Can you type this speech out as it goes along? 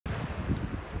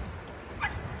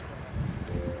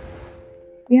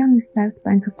we are on the south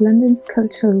bank of London's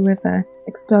cultural river,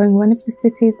 exploring one of the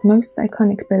city's most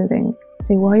iconic buildings,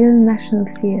 the Royal National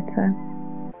Theatre.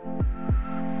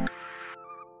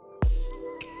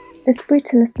 This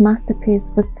Brutalist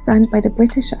masterpiece was designed by the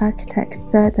British architect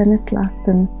Sir Denys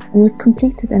Lasdun and was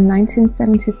completed in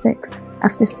 1976,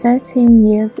 after 13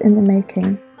 years in the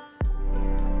making.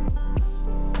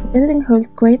 The building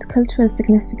holds great cultural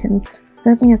significance,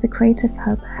 serving as a creative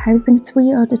hub, housing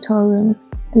 3 auditoriums,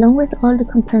 along with all the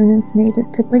components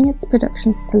needed to bring its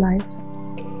productions to life.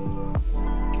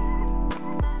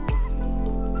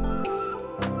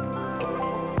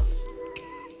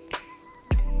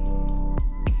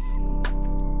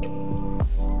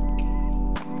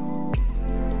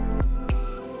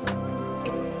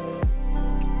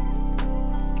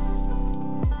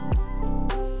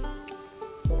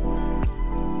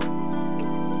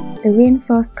 The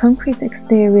reinforced concrete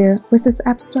exterior, with its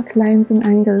abstract lines and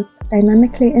angles,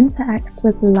 dynamically interacts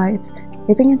with the light,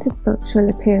 giving it a sculptural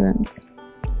appearance.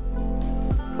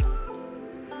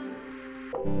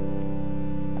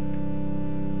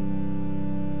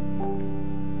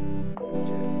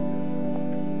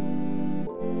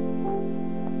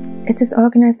 It is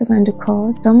organised around a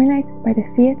core dominated by the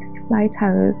theatre's fly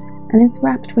towers and is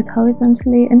wrapped with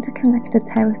horizontally interconnected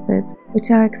terraces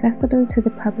which are accessible to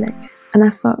the public and are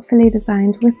thoughtfully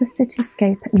designed with the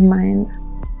cityscape in mind.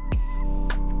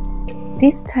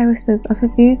 These terraces offer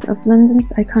views of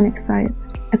London's iconic sites,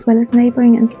 as well as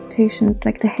neighbouring institutions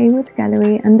like the Hayward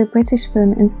Gallery and the British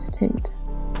Film Institute.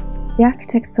 The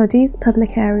architect saw these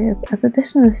public areas as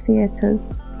additional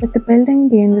theatres, with the building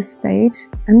being the stage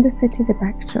and the city the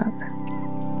backdrop.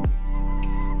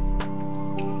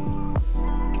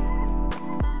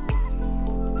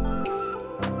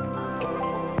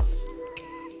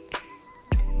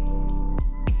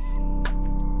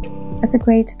 As a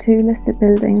Grade 2 listed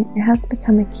building, it has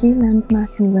become a key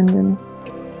landmark in London.